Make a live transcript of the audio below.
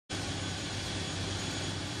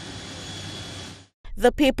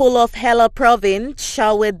The people of Hela province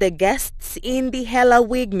showered the guests in the Hela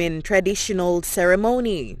Wigmin traditional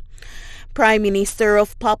ceremony. Prime Minister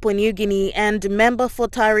of Papua New Guinea and member for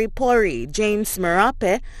Tari Airport, James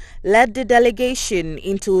Marape, led the delegation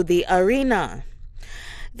into the arena.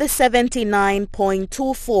 The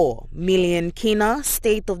 79.24 million kina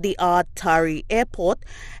state-of-the-art Tari Airport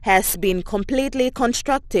has been completely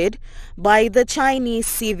constructed by the Chinese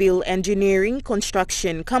civil engineering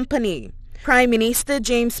construction company. Prime Minister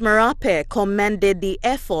James Marape commended the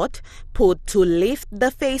effort put to lift the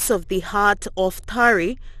face of the heart of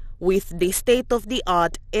Tari with the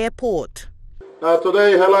state-of-the-art airport.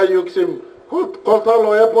 Today, Hela yuksim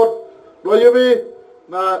Koltalo Airport, Loyubi,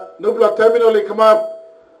 na Nubla Terminal Ikamap,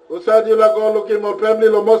 Usadi Lago looking more family,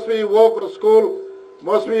 must be work or school,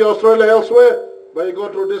 must be Australia elsewhere, but you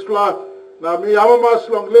go through this plan. Now, me, Amamas,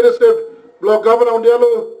 long leadership, Block Governor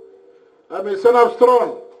Undialu, I mean, send up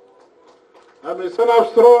strong. Now,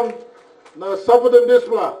 support in this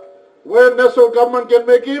plan. Where national government can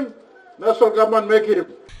make him, national government make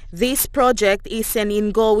him. This project is an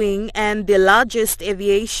ongoing and the largest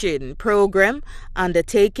aviation program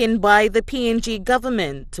undertaken by the PNG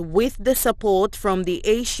government with the support from the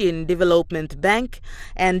Asian Development Bank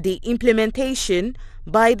and the implementation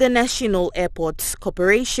by the National Airports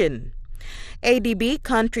Corporation. ADB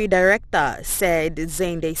Country Director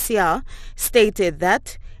Zaidansyah stated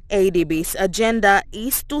that ADB's agenda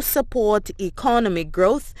is to support economic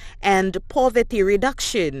growth and poverty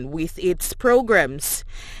reduction with its programs.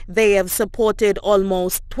 They have supported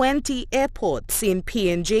almost 20 airports in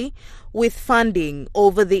PNG with funding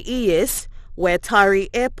over the years, where Tari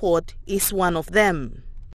Airport is one of them.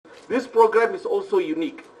 This program is also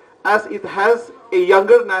unique as it has a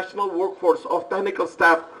younger national workforce of technical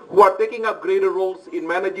staff who are taking up greater roles in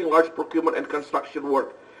managing large procurement and construction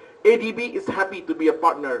work. ADB is happy to be a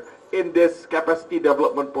partner in this capacity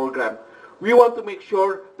development program. We want to make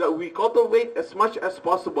sure that we cultivate as much as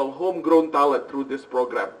possible homegrown talent through this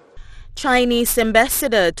program. Chinese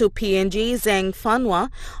ambassador to PNG Zeng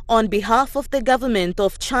Fanhua, on behalf of the government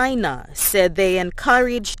of China, said they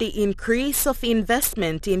encourage the increase of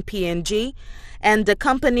investment in PNG, and the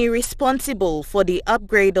company responsible for the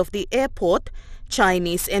upgrade of the airport,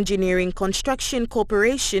 Chinese Engineering Construction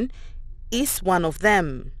Corporation, is one of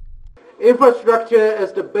them. Infrastructure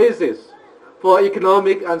is the basis for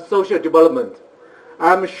economic and social development.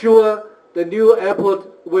 I'm sure the new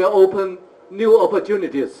airport will open new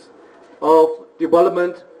opportunities of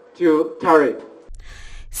development to Tari.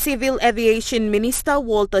 Civil Aviation Minister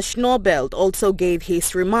Walter Schnaubelt also gave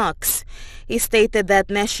his remarks. He stated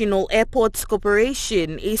that National Airports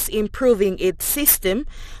Corporation is improving its system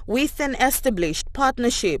with an established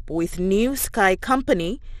partnership with New Sky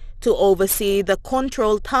Company to oversee the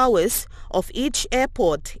control towers of each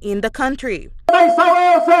airport in the country.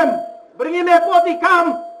 Bringing airport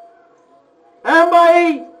come, and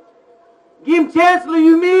by give chance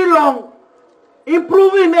you mean long,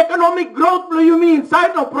 improving economic growth you mean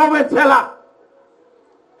inside of province Hela.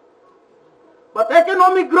 But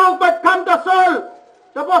economic growth but come to all,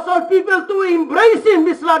 suppose all people to embracing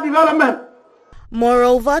this development.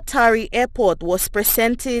 Moreover, Tari Airport was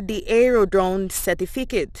presented the Aerodrome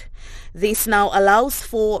certificate. This now allows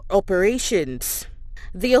for operations.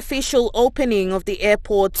 The official opening of the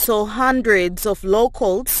airport saw hundreds of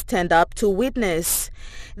locals stand up to witness.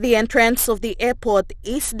 The entrance of the airport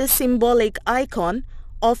is the symbolic icon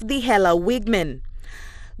of the Hela Wigmin.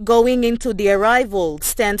 Going into the arrival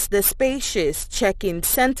stands the spacious check-in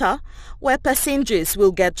center where passengers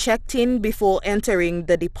will get checked in before entering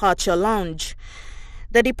the departure lounge.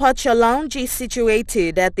 The departure lounge is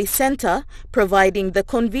situated at the center, providing the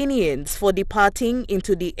convenience for departing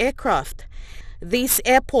into the aircraft. This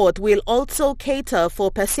airport will also cater for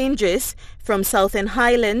passengers from Southern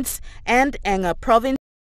Highlands and Anga Province